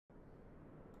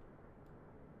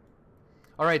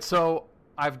All right, so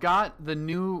I've got the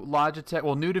new Logitech,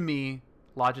 well, new to me,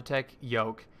 Logitech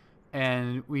yoke,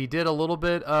 and we did a little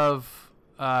bit of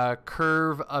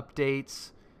curve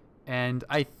updates, and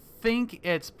I think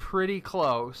it's pretty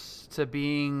close to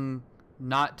being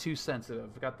not too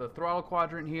sensitive. I've got the throttle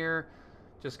quadrant here,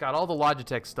 just got all the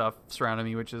Logitech stuff surrounding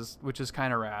me, which is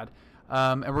kind of rad.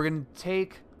 And we're gonna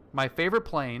take my favorite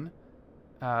plane,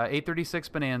 836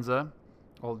 Bonanza.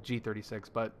 Well, G36,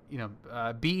 but you know,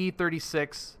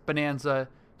 BE36 Bonanza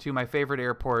to my favorite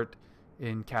airport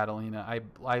in Catalina.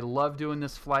 I love doing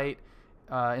this flight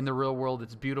in the real world.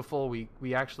 It's beautiful.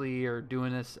 We actually are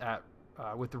doing this at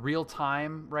with real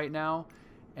time right now,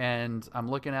 and I'm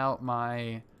looking out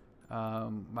my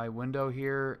my window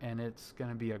here, and it's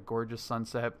gonna be a gorgeous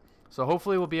sunset. So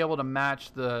hopefully we'll be able to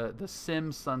match the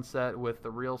sim sunset with the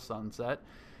real sunset,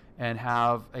 and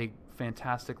have a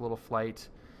fantastic little flight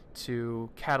to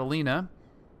Catalina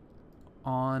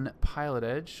on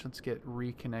PilotEdge. Let's get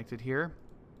reconnected here.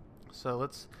 So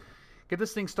let's get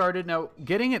this thing started. Now,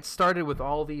 getting it started with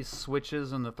all these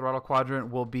switches and the throttle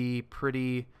quadrant will be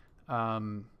pretty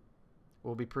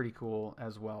cool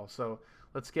as well. So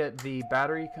let's get the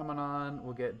battery coming on.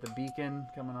 We'll get the beacon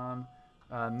coming on.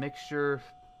 Mixture,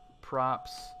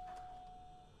 props,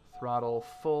 throttle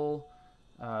full,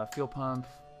 fuel pump,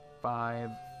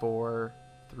 5, 4,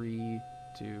 3,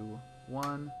 2,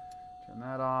 1. Turn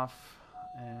that off,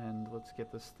 and let's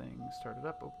get this thing started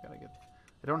up. Oh, gotta get.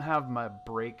 I don't have my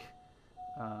brake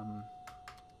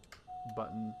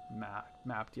button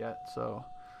mapped yet, so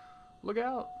look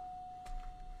out.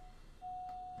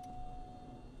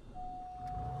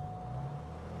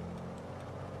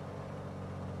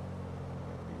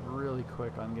 Be really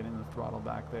quick on getting the throttle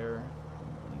back there.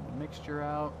 Clean the mixture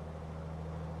out.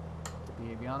 Get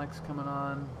the avionics coming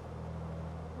on.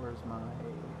 Where's my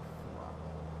throttle?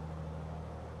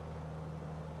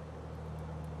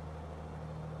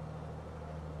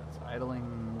 That's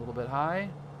idling a little bit high.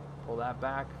 Pull that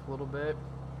back a little bit.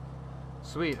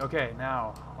 Sweet. Okay,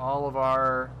 now all of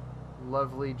our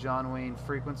lovely John Wayne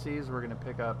frequencies. We're going to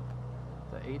pick up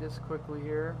the ATC quickly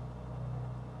here.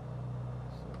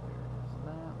 So there is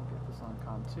that. We'll get this on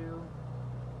COM 2.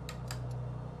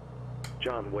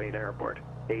 John Wayne Airport.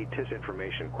 ATC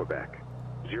information, Quebec.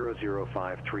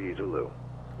 0053 Zulu.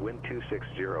 Wind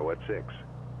 260 at 6.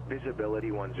 Visibility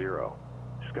 10.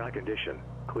 Sky condition,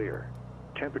 clear.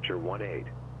 Temperature 18.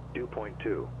 Dew point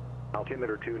 2.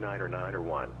 Altimeter 29 or 9 or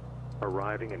 1.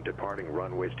 Arriving and departing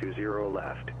runways 20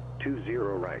 left. 20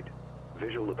 right.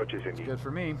 Visual approaches in. Good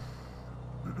for me.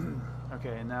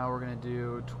 Okay, and now we're going to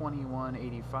do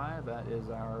 2185. That is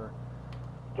our...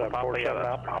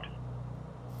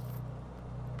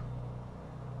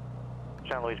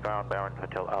 San Luis ground, Baron,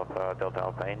 Hotel Alpha, Delta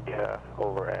Alpha, India,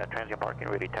 over at transient parking,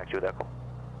 ready taxi with Echo.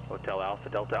 Hotel Alpha,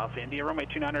 Delta Alpha, India, runway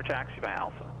 29er taxi by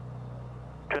Alpha.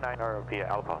 29er via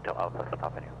Alpha, Hotel Alpha, South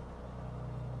Avenue.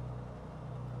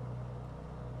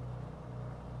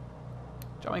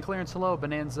 John Wayne clearance, hello,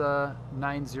 Bonanza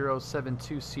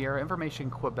 9072 Sierra, information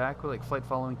Quebec, with like flight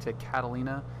following to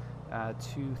Catalina,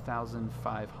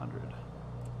 2500.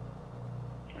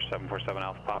 747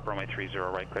 Alpha, Pop, runway 30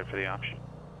 right, clear for the option.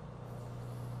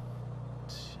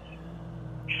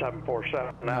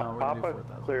 747 Alpha, Papa,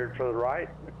 cleared for the right,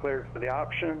 cleared for the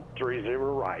option, 30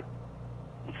 right.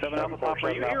 7 Alpha, Papa,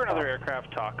 are you hear another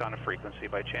aircraft talk on a frequency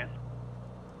by chance?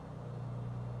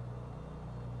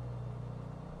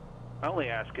 I only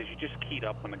ask because you just keyed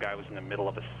up when the guy was in the middle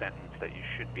of a sentence that you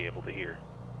should be able to hear.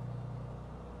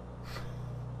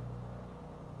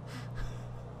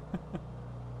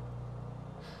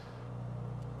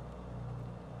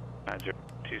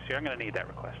 So I'm going to need that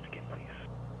request again, please.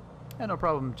 Yeah, no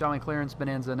problem. John Wayne clearance,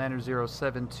 Bonanza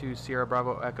 9072 Sierra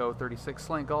Bravo Echo 36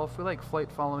 Slant Golf. We like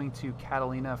flight following to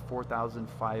Catalina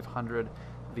 4500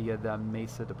 via the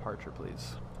Mesa departure,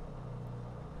 please.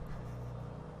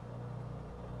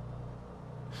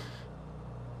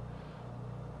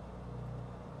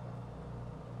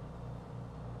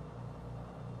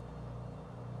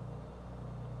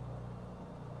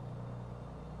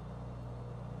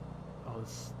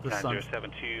 The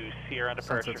 9072 Sierra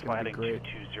departure for heading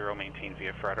 220, maintain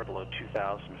via Friday below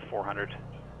 2,400.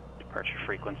 Departure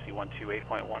frequency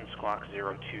 128.1, squawk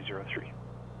 0203.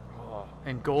 Oh,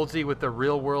 and Goldsy with the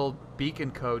real world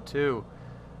beacon code too.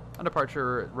 On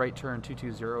departure, right turn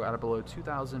 220 out of below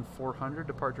 2,400.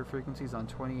 Departure frequencies on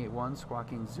 28.1,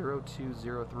 squawking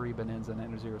 0203, Bonanza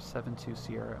 9072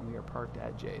 Sierra, and we are parked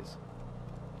at Jay's.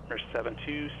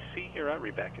 72 Sierra,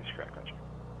 read back is correct, Roger.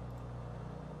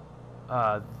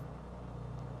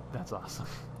 That's awesome.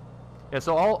 Yeah,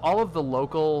 so all of the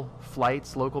local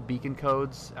flights, local beacon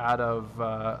codes out of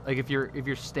like if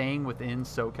you're staying within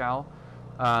SoCal,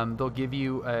 they'll give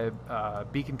you a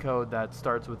beacon code that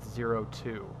starts with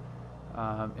 02,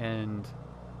 and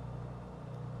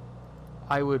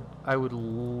I would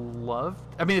love.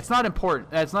 I mean, it's not important.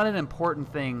 It's not an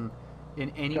important thing in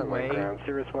any way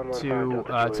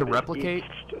to replicate.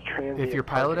 If you're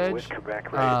PilotEdge,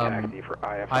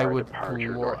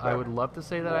 I would love to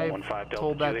say that I've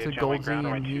told that to Goldsy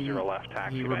and he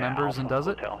remembers and does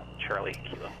it.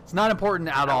 It's not important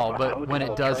at all, but when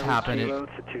it does happen, it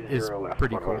is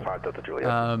pretty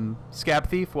cool. Scab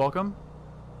Thief, welcome.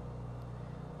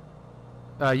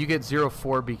 You get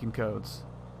 04 beacon codes.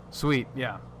 Sweet,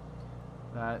 yeah.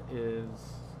 That is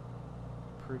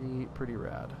pretty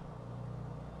rad.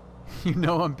 You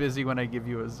know I'm busy when I give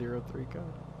you a 03 code.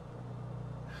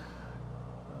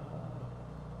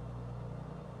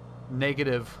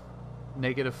 Negative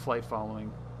flight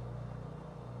following.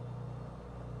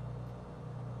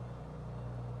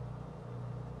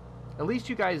 At least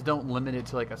you guys don't limit it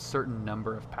to like a certain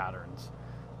number of patterns,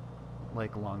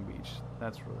 like Long Beach.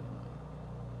 That's really annoying.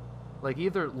 Like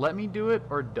either let me do it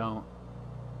or don't.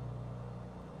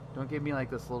 Don't give me like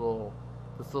this little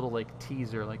like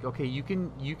teaser, like okay, you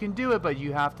can do it, but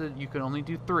you can only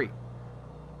do 3,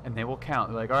 and they will count.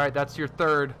 They're like, all right, that's your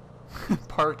 3rd.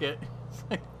 Park it. It's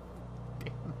like,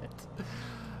 damn it.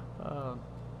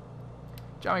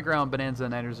 Johnny Ground, Bonanza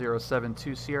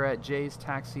 9072 Sierra at Jay's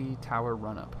Taxi Tower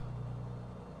run up.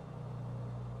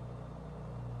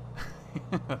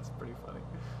 That's pretty funny.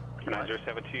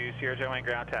 9072 Sierra, Johnny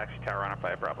Ground, Taxi Tower run up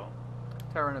 5 Bravo.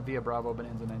 Tower run up via Bravo,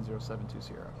 Bonanza 9072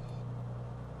 Sierra.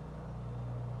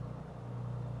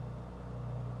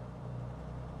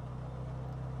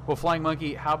 Well, Flying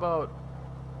Monkey, how about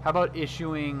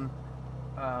issuing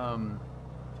a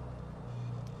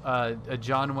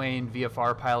John Wayne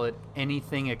VFR pilot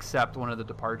anything except one of the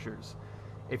departures?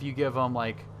 If you give them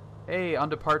like, hey, on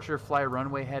departure, fly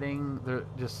runway heading, they're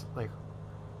just like,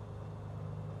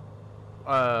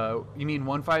 you mean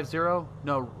 150?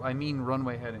 No, I mean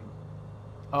runway heading.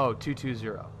 Oh,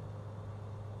 220.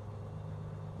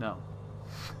 No,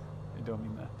 I don't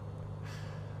mean that.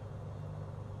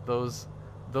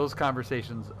 Those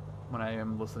conversations when I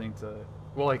am listening to,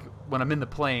 well, like when I'm in the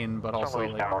plane, but also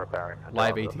like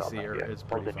live ATC is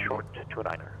pretty funny.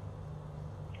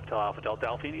 Hotel Alpha Delta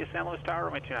Alpha India San Luis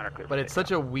Tower, my 29er clear. But it's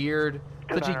such a weird,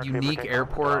 such a unique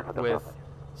airport with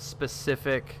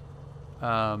specific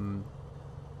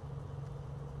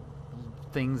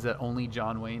things that only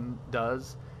John Wayne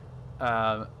does.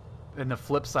 And the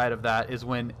flip side of that is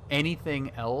when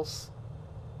anything else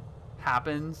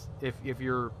happens, if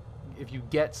you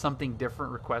get something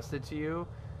different requested to you,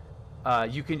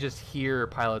 you can just hear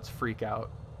pilots freak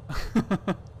out.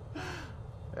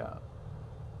 Yeah.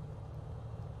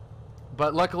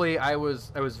 But luckily, I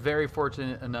was very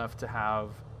fortunate enough to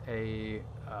have an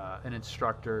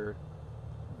instructor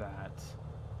that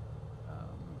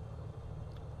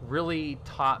really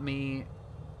taught me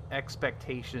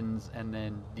expectations and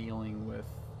then dealing with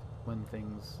when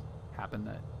things happen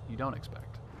that you don't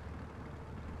expect.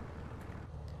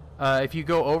 If you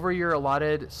go over your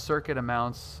allotted circuit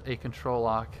amounts, a control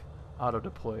lock auto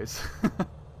deploys.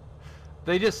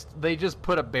 They just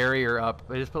put a barrier up.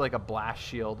 They just put like a blast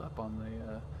shield up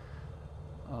on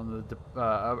the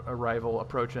arrival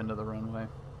approach end of the runway.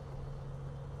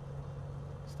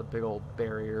 It's the big old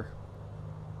barrier.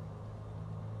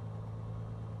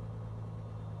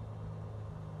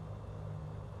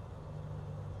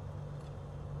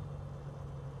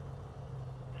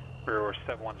 Rear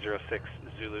 7106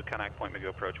 Zulu, contact point Migo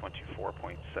approach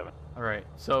 124.7. All right,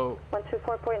 so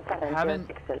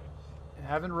 124.7.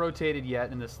 Haven't rotated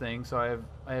yet in this thing, so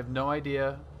I have no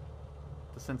idea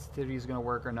if the sensitivity is going to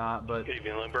work or not. But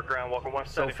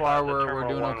so far we're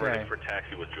doing okay. For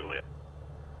taxi with Juliet.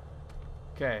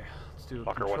 Okay, let's do a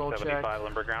Locker control 175, check.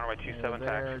 Limburg ground runway 27,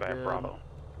 taxi by Bravo.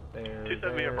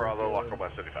 270 at Bravo, Locker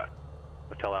 175.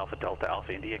 Hotel Alpha Delta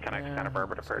Alpha India, connect to Santa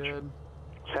Barbara departure. Good.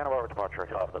 Santa Barbara departure,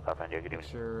 Hotel Alpha Delta Alpha India, good Make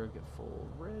evening. sure get full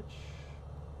rich.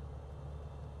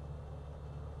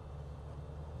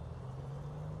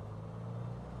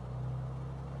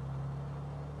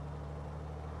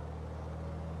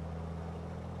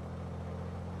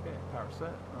 Okay, power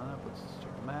set. Run up. Let's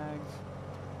check the mags.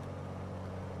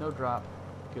 No drop.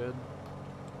 Good.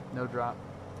 No drop.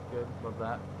 Good. Love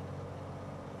that.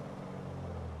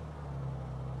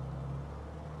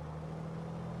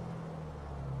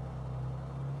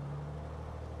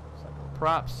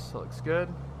 Props, that looks good.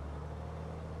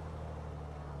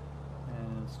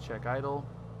 And let's check idle.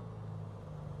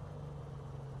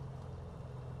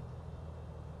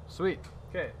 Sweet.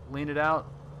 Okay, lean it out.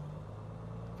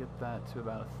 Get that to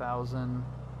about 1,000.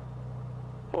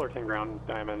 Fullerton ground,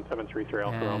 Diamond 733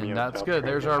 Alpha And Romeo. that's South good.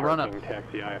 There's our run-up.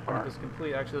 Taxi IFR. Ramp is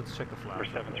complete. Actually, let's check the flash.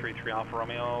 733 Alpha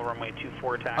Romeo, runway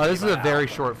 24 taxi. Oh, this is a by very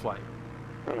Alpha. short flight.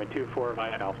 Runway 24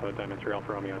 via Alpha, Diamond 3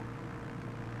 Alpha Romeo.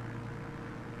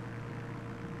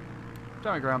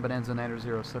 Tower ground, Bonanza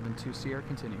 9072 Sierra,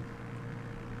 continue.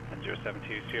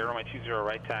 072 Sierra, runway 20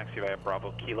 right taxi via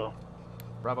Bravo Kilo.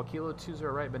 Bravo Kilo 20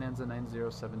 right, Bonanza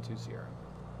 9072 Sierra.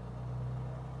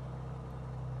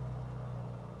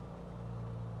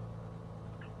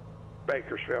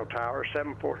 Bakersfield Tower,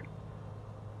 740.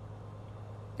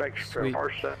 Bakersfield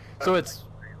Tower, So it's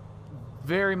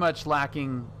very much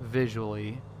lacking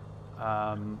visually,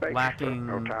 lacking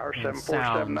Tower, in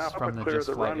sounds from the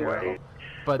just flight aero.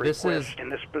 But this is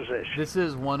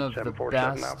one of the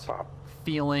best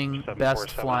feeling, best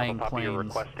flying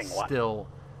planes still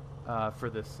for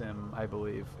this sim, I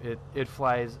believe. It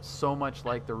flies so much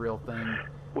like the real thing.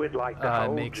 We'd like to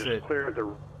hold, makes just it clear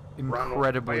the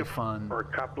incredibly fun for a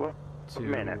couple of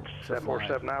minutes.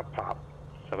 747 now pop.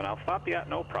 7 Alpha Pop, yeah,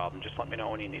 no problem. Just let me know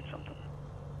when you need something.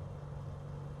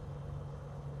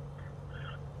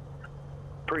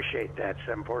 Appreciate that.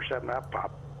 747 now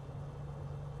pop.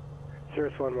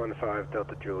 Cirrus 115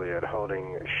 Delta Juliet,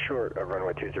 holding short of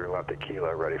runway 20 left at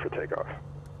Kilo, ready for takeoff.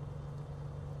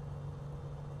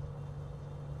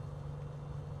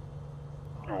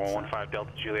 Runway 115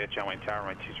 Delta Juliet, John Wayne Tower,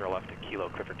 runway 20 left at Kilo,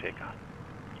 clear for takeoff.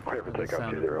 Clear for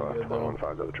takeoff, 20 left,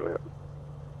 115 Delta Juliet.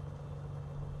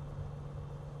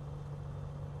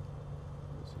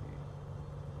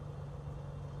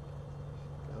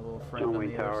 John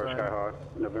Wayne Tower, Skyhawk,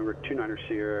 November 29er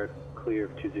Sierra, clear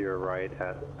of 20 right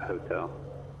at Hotel.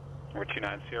 Number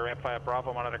 29 Sierra, ramp via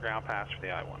Bravo, monitor ground pass for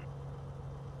the I-1.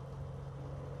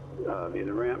 Via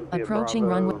the ramp, via approaching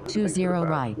Bravo, runway 20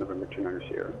 right. November 29er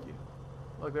Sierra.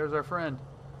 Look, there's our friend.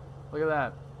 Look at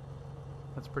that.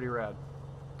 That's pretty rad.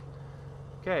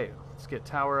 Okay, let's get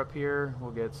tower up here.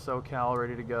 We'll get SoCal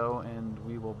ready to go, and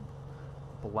we will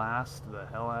blast the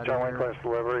hell out of here. John Wayne class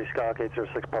delivery, Scott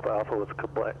 806 Papa Alpha with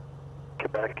Quebec.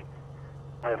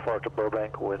 IFR to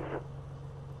Burbank with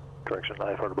correction,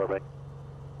 IFR to Burbank.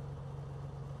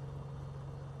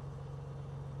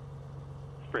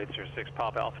 806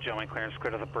 Pop Alpha, John Wayne clearance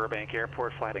clear to the Burbank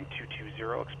Airport, flighting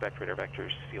 220, expect radar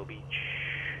vectors, Seal Beach,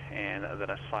 and then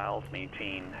as files,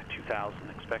 maintain 2,000,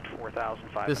 expect 4,000,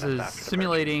 5 This minutes is after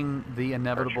simulating the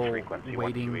inevitable frequency,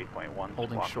 waiting, 128.1,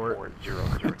 holding squawk short, forward, 0,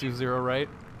 20 right.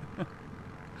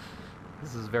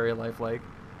 This is very lifelike,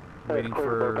 waiting clear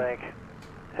for Burbank,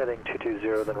 heading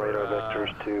 220, then radar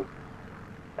vectors to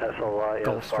SLI.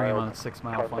 Gulfstream on a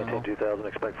 6-mile final. Maintain 2,000,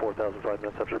 expect 4,000, 5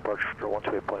 minutes after departure for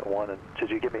 128.1. And did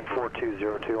you give me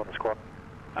 4202 on the squawk?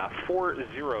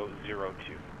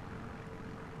 4002.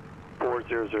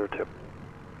 4002.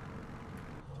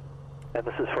 And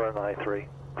this is for an I-3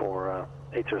 for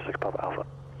 806 Papa Alpha.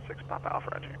 6 Papa Alpha,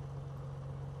 roger.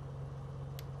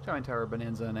 Giant Tower,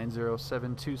 Bonanza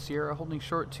 9072 Sierra, holding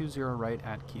short 20 right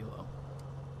at Kilo.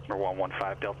 Number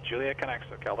 115 Delta Juliet, connects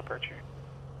SoCal departure.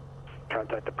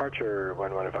 Contact departure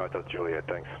 115 Delta Juliet,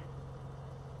 thanks.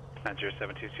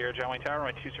 9072 Sierra, John Wayne Tower,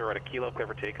 runway 20 right at Kilo, clear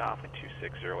for takeoff at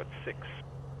 260 at 6.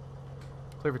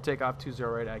 Clear for takeoff 20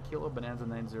 right at Kilo, Bonanza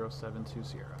 9072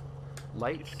 Sierra.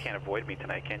 Lights. You just can't avoid me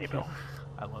tonight, can you, Bill?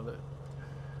 I love it.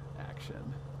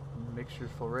 Action. Mixture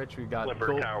full rich. We got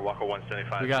Lindbergh Tower, Walker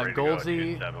 175. We got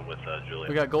Goldsy. With Juliet.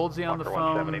 We got Goldsy on the Walker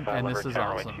phone, 175, and this Lindbergh is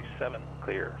Tower, awesome. runway 27,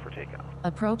 clear for takeoff.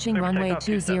 Approaching runway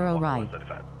 20 right.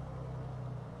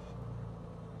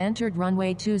 Entered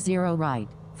runway 20 right.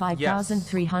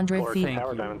 5,300 feet.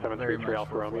 Tower, Diamond 733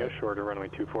 Alpha Romeo, short of runway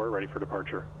 24, ready for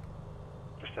departure.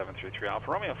 733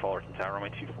 Alpha Romeo, Fullerton Tower, runway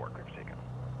 24, clear for takeoff.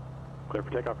 Clear for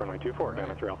takeoff, runway 24,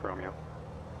 Diamond 3 Alpha Romeo.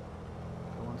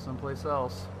 Going someplace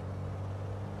else.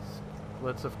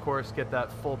 Let's, of course, get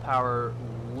that full power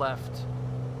left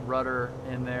rudder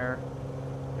in there.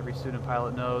 Every student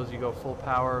pilot knows you go full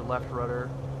power left rudder,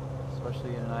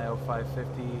 especially in an IO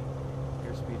 550.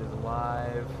 Airspeed is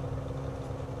alive.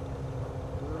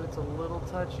 Ooh, it's a little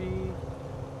touchy.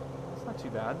 It's not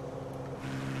too bad.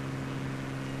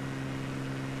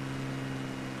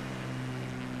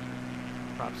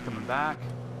 Props coming back.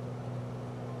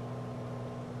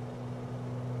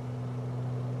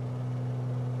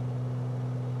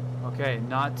 Okay,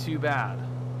 not too bad.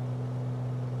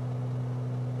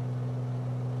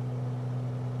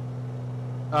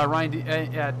 Ryan,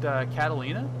 at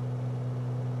Catalina?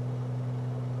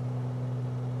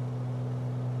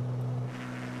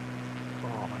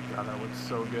 Oh my god, that looks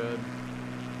so good.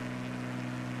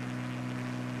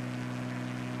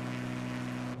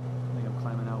 I think I'm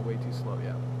climbing out way too slow,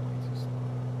 yeah.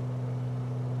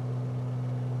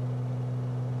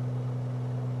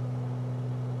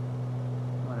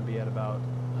 about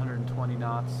 120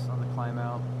 knots on the climb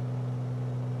out.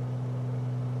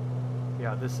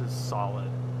 Yeah, this is solid.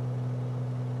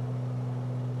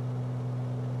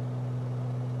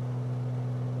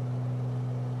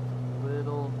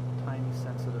 Little tiny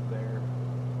sensitive there.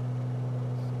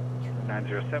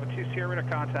 9072 Sierra radar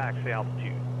contacts the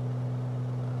altitude.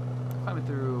 Climbing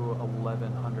through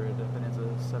 1100 at Bonanza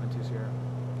 72 Sierra.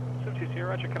 72 Sierra,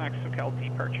 Roger, connect SoCal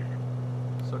departure.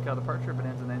 SoCal departure,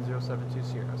 Bonanza 9072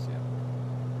 Sierra, see ya.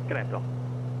 Good night, Bill.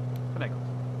 Good night.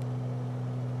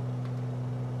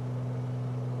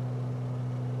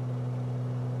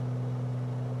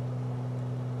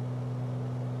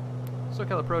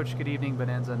 SoCal approach, good evening,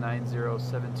 Bonanza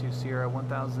 9072 Sierra,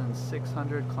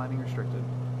 1600, climbing restricted.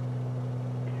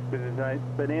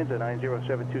 Bonanza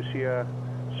 9072 Sierra,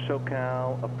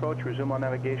 SoCal approach, resume on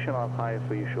navigation, I'll have higher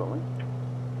for you shortly.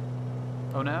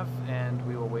 ONAV, and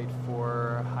we will wait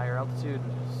for higher altitude,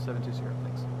 72 Sierra,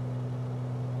 thanks.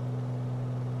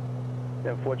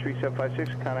 Then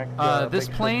 43756, connect. This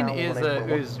plane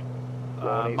is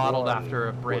modeled after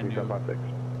a brand new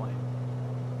plane.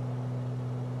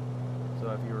 So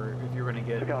if you were going to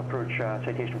get approach,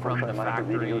 citation from the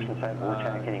factory G36,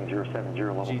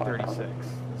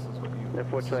 this is what you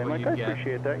unfortunately, Mike, I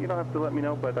appreciate that. You don't have to let me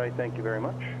know, but I thank you very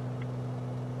much.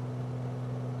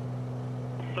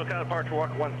 SoCal departure,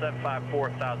 Walker 175,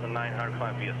 4,900,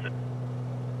 climb via 6.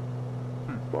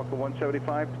 Walker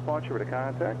 175, departure with a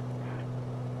contact.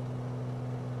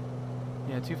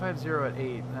 Yeah, 250 at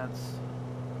 8, that's...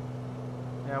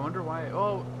 Yeah, I wonder why...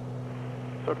 Oh...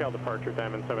 SoCal departure,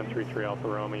 Diamond 733 Alpha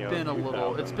Romeo.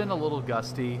 It's been a little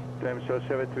gusty. Diamond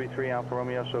 733 Alpha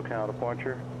Romeo, SoCal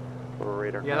departure.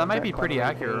 Radar yeah, that might be pretty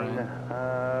accurate,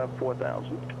 right?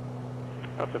 4,000.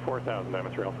 Up to 4,000,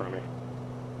 Diamond 3 Alpha Romeo.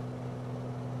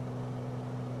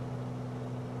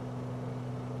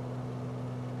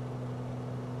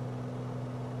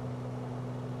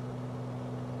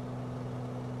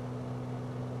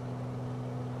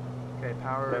 Okay,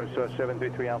 power. Diamond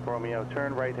 733 Alpha Romeo,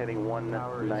 turn right heading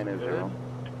 190.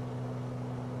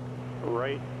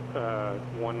 Right,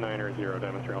 190,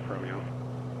 Diamond 3 Alpha Romeo.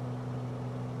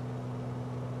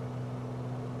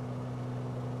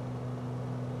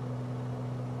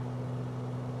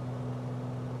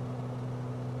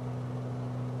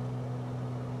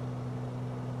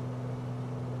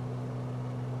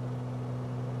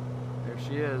 There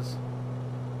she is.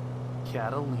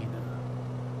 Catalina.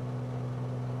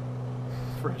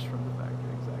 Fresh from the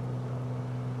factory, exactly.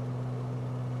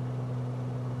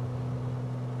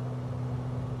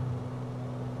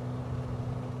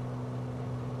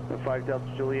 The 5 Delta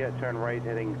Juliet, turn right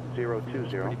heading 020.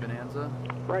 Pretty Bonanza.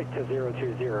 Right to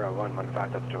 020, 115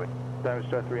 Delta Juliet. Diamond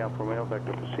Star 3 Alpha Romeo,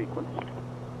 vector for sequence.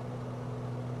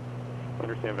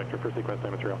 Understand vector for sequence,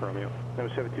 Diamond 3 Alpha Romeo.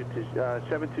 Diamond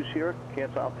 72 Sierra,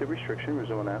 cancel altitude restriction,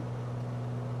 resume that.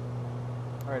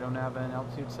 Alright, ONAV and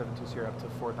altitude 72 Sierra up to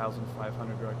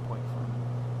 4,500 direct point from.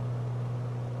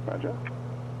 Roger.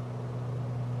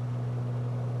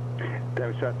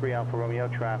 Diamond Star 3 Alpha Romeo,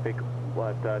 traffic,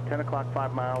 10 o'clock,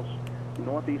 5 miles,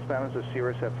 northeastbound is a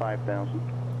Cirrus at 5,000.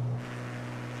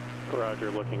 Roger,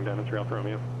 looking Diamond 3 Alpha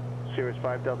Romeo. Cirrus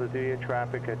 5 Delta Juliet,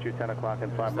 traffic at you 10 o'clock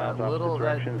and 5 miles opposite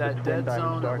directions. That dead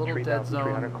zone, that little dead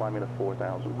zone climbing to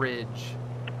 4,000. Ridge.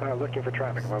 Looking for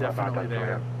traffic. Definitely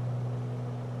there.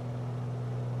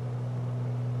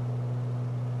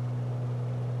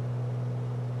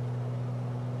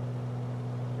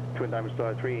 Twin Diamond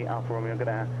Star 3 Alpha Romeo, I'm going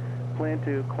to plan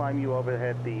to climb you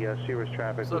overhead the Cirrus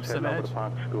traffic. We're heading over to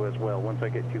Poxcu as well. Once I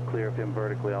get you clear of him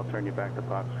vertically, I'll turn you back to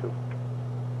Poxcu.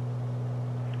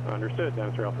 Understood,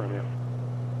 Diamond 3 Alpha Romeo.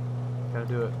 Gotta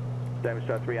do it. Diamond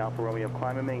Star 3 Alpha Romeo,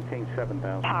 climb and maintain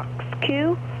 7,000.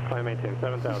 Poxcu. Climb and maintain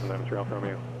 7,000, Diamond 3 Alpha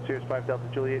Romeo. Cirrus 5 Delta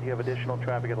Juliet, you have additional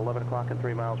traffic at 11 o'clock and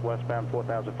 3 miles westbound,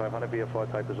 4,500. VFR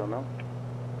type is unknown.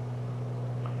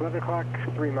 11 o'clock,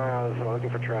 3 miles, looking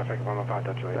for traffic, 115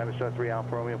 Delta Juliet. Diamond Star 3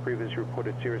 Alpha Romeo, previously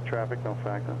reported Cirrus traffic, no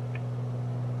factor.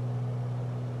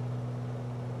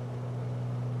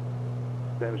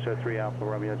 Diamond Star 3 Alpha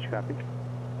Romeo, did you copy?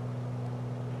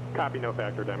 Copy, no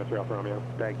factor, Diamond 3 Alpha Romeo.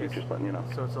 Thank you, just letting you know.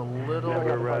 So it's a little...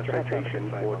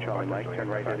 citation for Charlie Mike, turn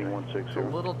right heading 160. It's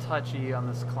a little touchy on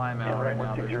this climb out right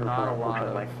now. There's not a lot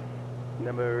of...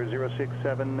 Number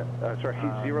 067,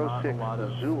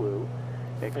 06 Zulu.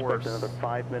 Expect another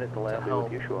 5-minute delay. I'll be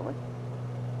with you shortly.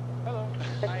 Hello.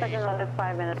 Expect another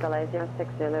 5-minute delay, 06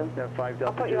 Zulu. 5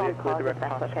 Delta Juliet, clear direct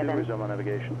Poxcu, resume on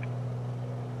navigation.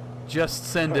 Just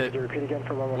send it. Repeat again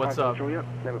for What's up?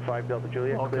 Number 5 Delta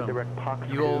Juliet, clear direct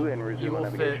Poxcu and resume on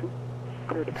navigation.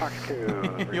 Clear to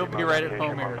Poxcu. You'll be right at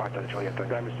home here.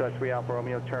 Diamond Star 3 Alpha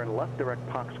Romeo, turn left direct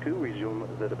Poxcu, resume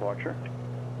the departure.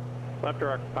 Left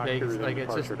direct, Fox Yeah, Cruise, like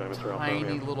it's just Diamond Trail, tiny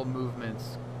Romeo. little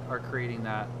movements are creating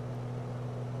that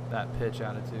pitch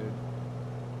attitude.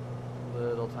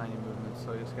 Little tiny movements,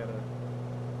 so you just gotta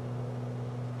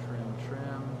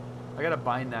trim. I gotta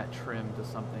bind that trim to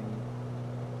something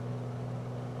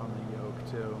on the yoke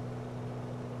too.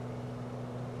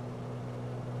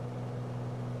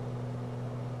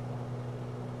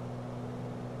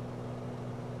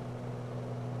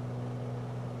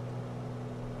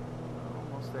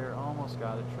 Almost there, almost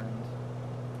got it trimmed.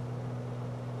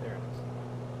 There it is.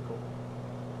 Cool.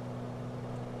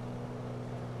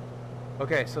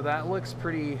 Okay, so that looks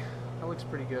pretty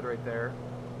good right there.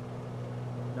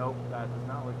 Nope, that does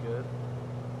not look good.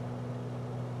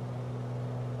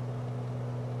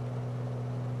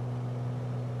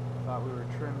 Thought we were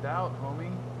trimmed out,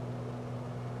 homie.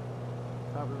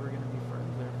 Thought we were gonna be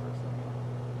friends there for a second.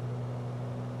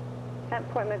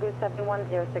 At Point Magoo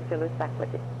 7106 Zulu, back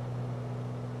with you.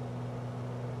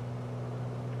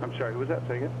 I'm sorry, who was that?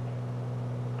 Say again?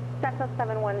 Cessna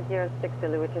 7106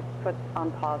 Zulu, which is put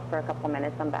on pause for a couple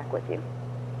minutes. I'm back with you.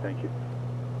 Thank you.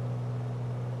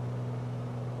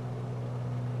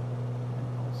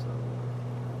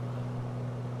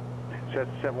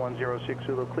 Cessna 7106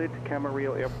 Zulu, cleared to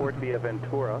Camarillo Airport via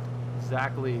Ventura.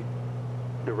 Exactly.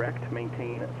 Direct,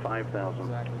 maintain 5,000.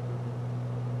 Exactly.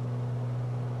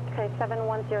 Okay,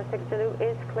 7106 Zulu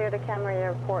is clear to Camarillo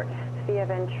Airport via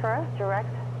Ventura, direct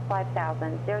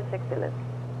 5,000, 06 Zulu.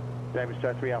 Diamond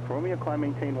Star 3 Alpha Romeo, climb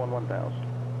maintain 11,000.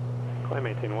 Climb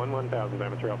maintain 11,000,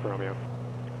 Diamond 3 Alpha Romeo.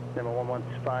 Number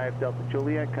 115 Delta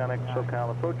Juliet, connect SoCal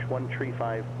approach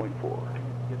 135.4.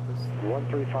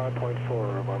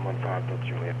 135.4, 115 Delta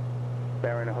Juliet.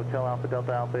 Baron Hotel Alpha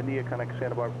Delta Alpha India, connect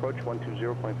Santa Barbara approach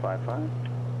 120.55.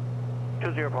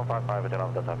 20.55, Hotel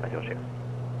Alpha Delta Alpha India.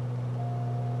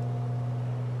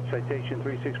 Citation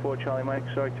 364 Charlie Mike,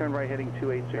 sorry, turn right heading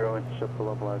 280, intercept the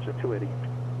levelizer 280.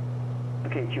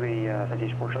 Okay, QA,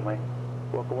 citation 4 Charlie Mike.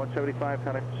 Walker 175,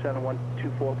 connect Center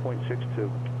 124.62.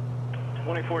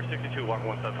 2462, Walker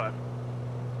 175.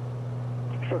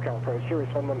 SoCal approach,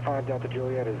 Sirius 115 Delta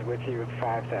Juliet is with you at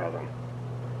 5,000.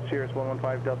 Sirius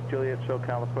 115 Delta Juliet,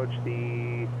 SoCal approach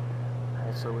the...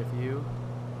 Also with you.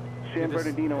 San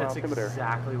Bernardino that's altimeter.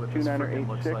 Exactly what this freaking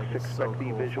looks like. It's expect so the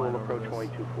cool visual flying approach over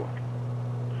this. 124.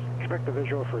 Expect the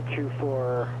visual for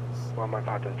 24, 115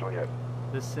 Delta Juliet.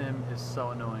 This sim is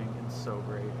so annoying and so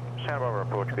great. Santa Barbara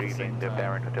approach, At good the same evening, the time.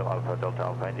 Baron Hotel Alpha Delta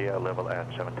Alpha India, level at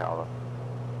 7,000.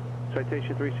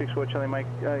 Citation 364 Charlie Mike,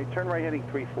 turn right heading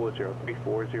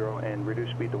 340, and reduce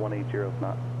speed to 180 if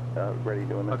not ready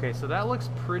doing that. Okay, so that looks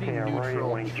pretty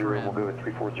neutral trim. We'll go at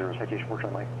 340, citation 4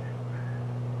 Charlie Mike.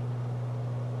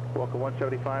 Walker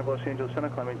 175 Los Angeles Center,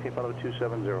 climb maintain follow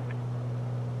 270.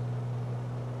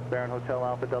 Baron Hotel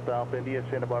Alpha Delta Alpha India,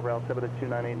 Santa Barbara altimeter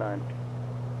 2989.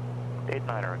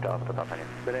 89er Delta Delta India.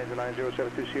 Bonanza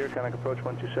 9072 Sierra, connect approach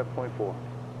 127.4.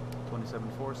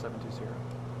 274 720.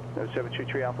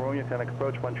 723 Alpha Romeo, connect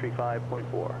approach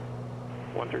 135.4.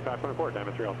 135.4,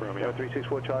 Diamond 3 Alpha Romeo.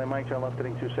 364 Charlie Mike, turn left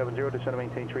heading 270, descend and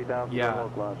maintain 3000, Yeah.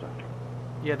 Plaza.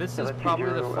 Yeah, this is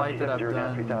probably the flight that I've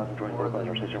done 3000, join more than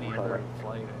Bonanza, any other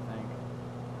flight, I think.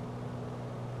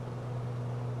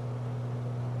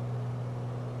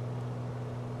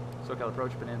 SoCal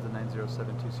approach, Bonanza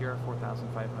 9072 Sierra,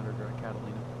 4,500, direct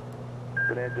Catalina.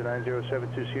 Bonanza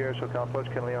 9072 Sierra, SoCal approach,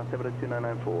 Catalina altimeter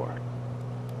 2994.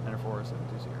 Enter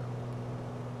 4720.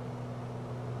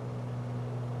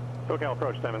 SoCal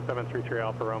approach, Diamond 733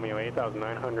 Alpha Romeo,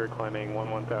 8,900, climbing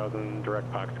 11,000,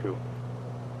 direct Pox-Q.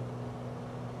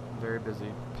 Very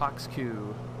busy.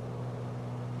 Pox-Q.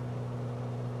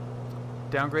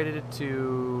 Downgraded it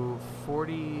to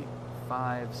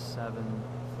 45,730.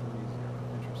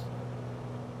 Interesting.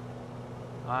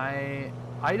 I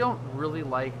don't really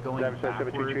like going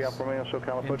backwards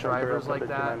in drivers like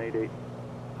that.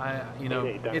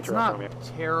 It's not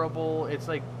terrible. It's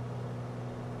like,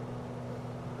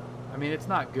 I mean, it's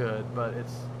not good, but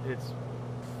it's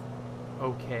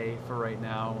okay for right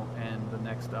now. And the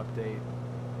next update,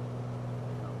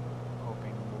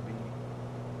 hoping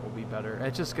will be better.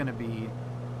 It's just going to be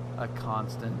a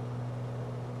constant,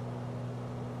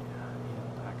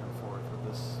 back and forth with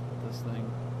this thing.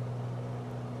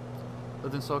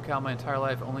 Lived in SoCal my entire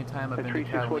life. Only time I've been to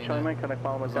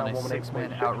Catalina was on a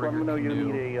 6-man outrigger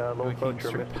canoe.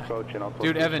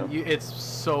 Dude, Evan, it's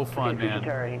so fun, man.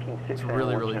 It's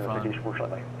really, really fun.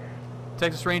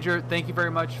 Texas Ranger, thank you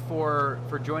very much for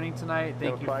joining tonight.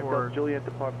 Thank you for joining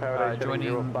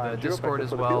the Discord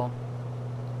as well.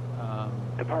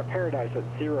 Depart Paradise at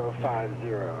 050, awesome.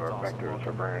 vectors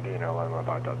for Bernardino,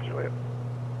 115 Delta Juliet.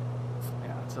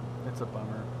 Yeah, it's a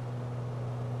bummer.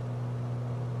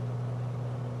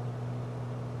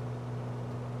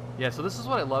 Yeah, so this is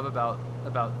what I love about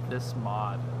this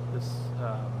mod, this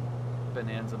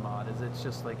Bonanza mod, is it's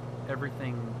just like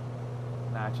everything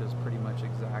matches pretty much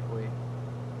exactly.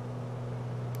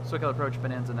 SoCal approach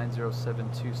Bonanza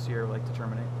 9072 Sierra, like to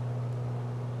terminate.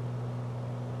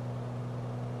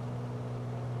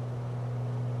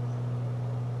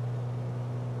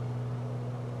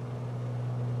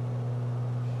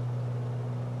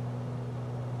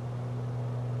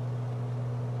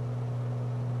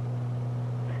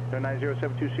 So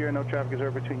 9072 Sierra, no traffic is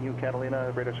over between you and Catalina.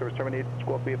 Radar service terminated.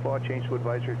 Squawk VFR, change to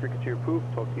advisory frequency approved.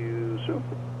 Talk to you soon.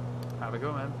 Have a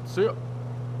go, man. See ya.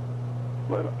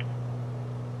 Later.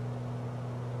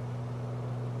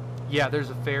 Yeah, there's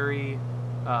a ferry,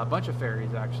 a bunch of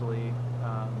ferries actually.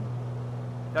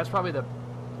 That's probably the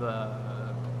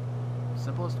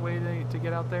simplest way to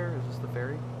get out there, is just the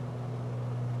ferry.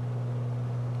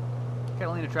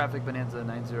 Catalina traffic, Bonanza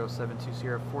 9072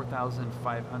 Sierra,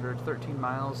 4,500, 13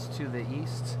 miles to the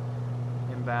east,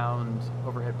 inbound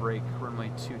overhead brake, runway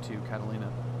 22,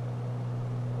 Catalina.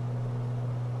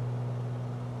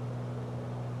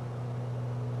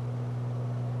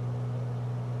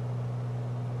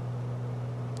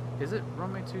 Is it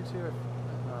runway 22? I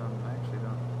actually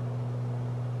don't.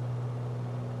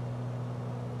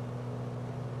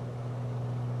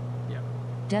 Yeah.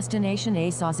 Destination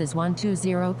ASOS is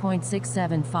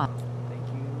 120.675. Thank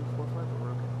you, 45,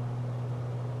 but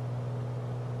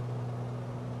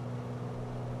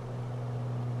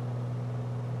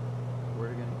we're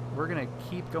okay. We're gonna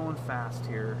keep going fast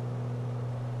here.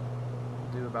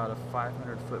 We'll do about a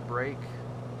 500-foot break.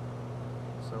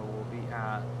 So we'll be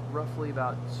at roughly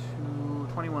about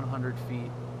 2,100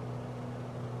 feet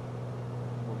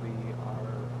will be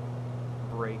our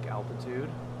brake altitude.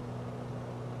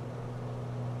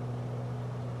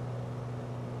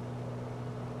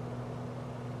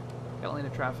 Catalina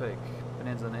traffic,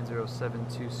 Bonanza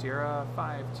 9072 Sierra,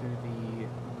 5 to the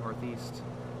northeast,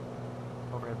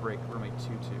 overhead brake, runway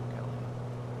 22, Catalina.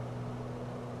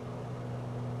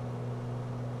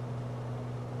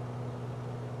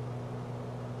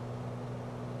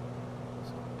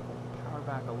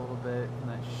 Back a little bit, and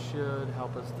that should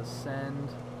help us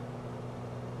descend.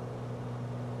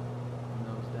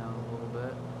 Nose down a little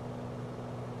bit.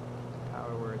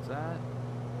 Power where it's at.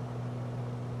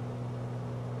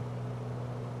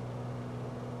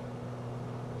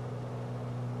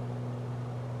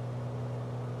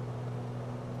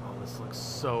 Oh, this looks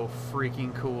so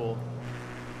freaking cool.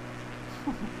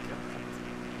 Oh my God.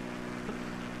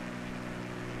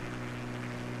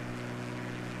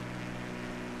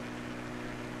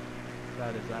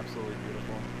 That is absolutely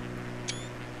beautiful.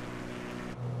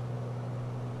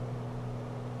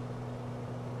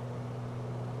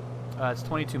 It's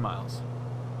 22 miles.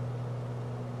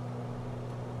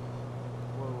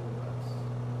 Whoa, that's...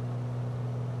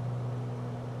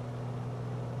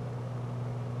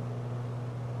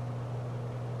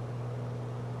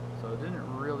 So it didn't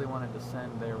really want to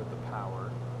descend there with the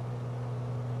power.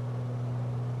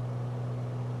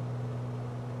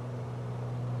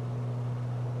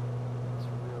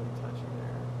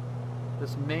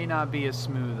 This may not be as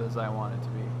smooth as I want it to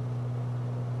be.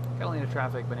 Catalina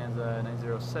traffic, Bonanza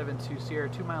 9072 Sierra,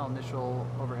 2-mile initial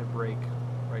overhead brake,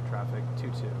 right traffic,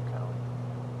 22, Catalina.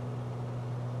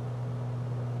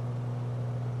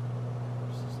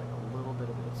 Just like a little bit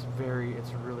of it. It's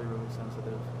really, really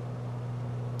sensitive.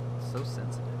 So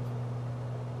sensitive.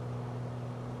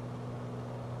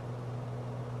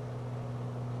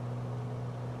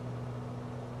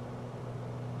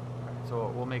 Alright,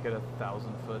 so we'll make it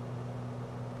 1,000 foot.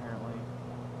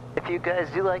 If you guys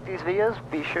do like these videos,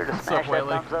 be sure to smash that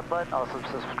thumbs up button. Also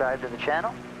subscribe to the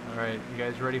channel. Alright, you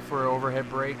guys ready for an overhead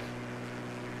brake?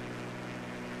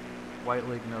 White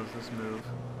League knows this move.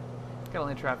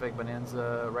 Catalina traffic,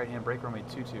 Bonanza, right-hand brake, runway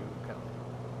 22, Catalina.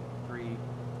 3,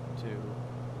 2,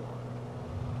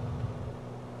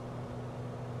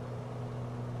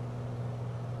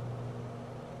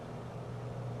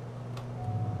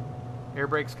 1. Air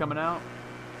brakes coming out.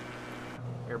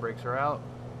 Air brakes are out.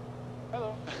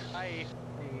 Hello. Hi.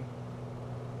 Hey.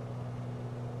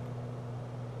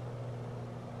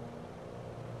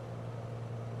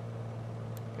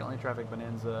 Catalina traffic,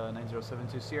 Bonanza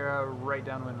 9072 Sierra, right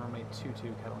downwind, runway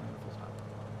 22, Catalina, full stop.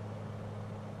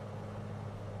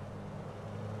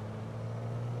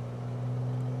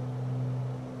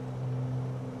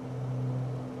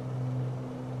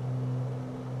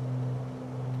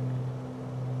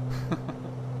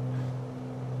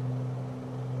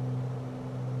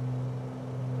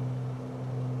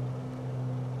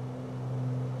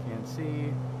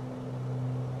 See.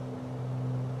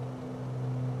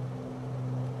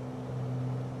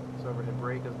 So overhead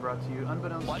brake is brought to you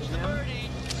unbeknownst to him.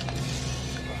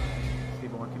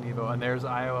 Steve 1 can Evo. And there's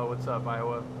Iowa. What's up,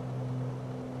 Iowa?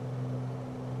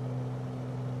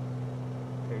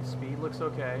 Okay, speed looks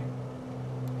okay.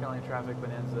 Catalina traffic,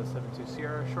 Bonanza 72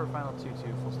 Sierra, short final 22,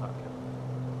 full stop count.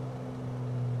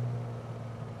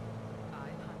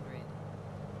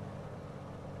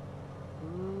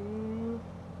 500.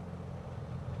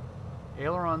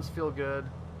 Ailerons feel good.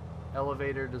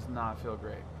 Elevator does not feel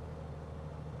great.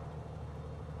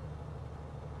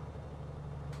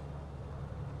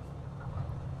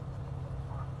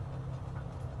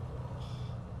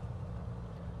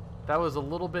 That was a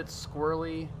little bit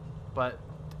squirrely, but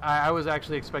I was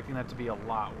actually expecting that to be a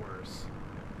lot worse.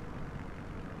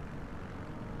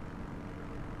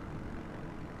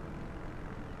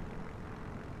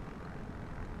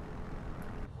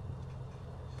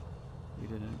 We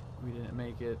didn't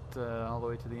make it all the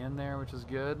way to the end there, which is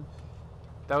good.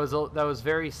 That was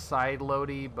very side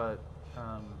loady, but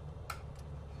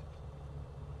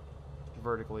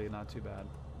vertically not too bad.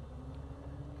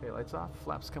 Okay, lights off.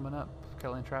 Flaps coming up.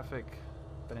 Catalina traffic.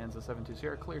 Bonanza 72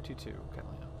 Sierra, clear 22,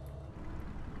 Catalina.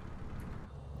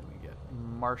 Then we get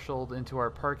marshaled into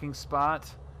our parking spot.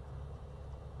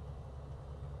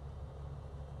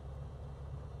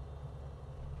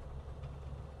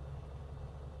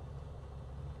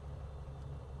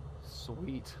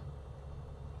 Sweet.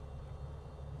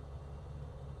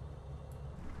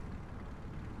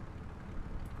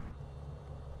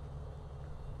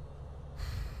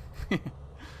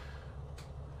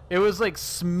 It was like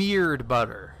smeared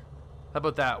butter. How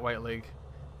about that, White League?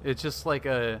 It's just like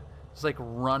it's like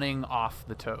running off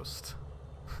the toast.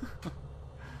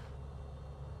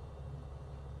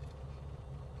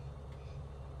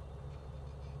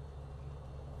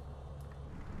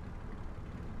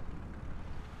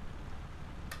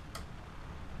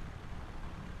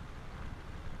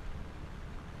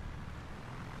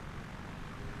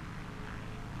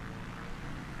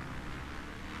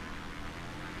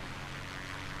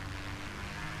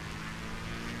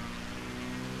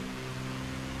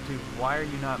 Dude, why are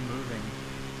you not moving?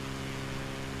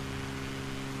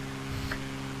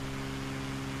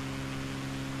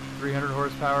 $300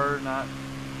 horsepower, not...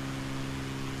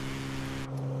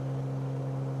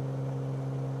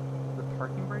 The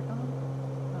parking brake on?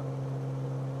 No.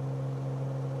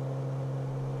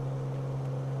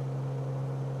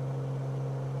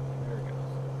 There it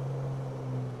goes.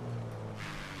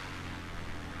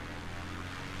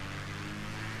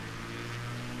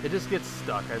 It just gets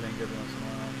stuck, I think, every once in a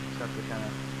while. Just have to kind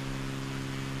of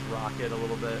rock it a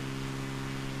little bit.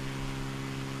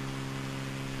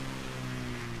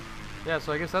 Yeah,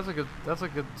 so I guess that's a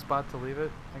good spot to leave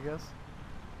it, I guess.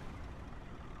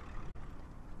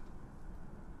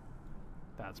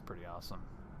 That's pretty awesome.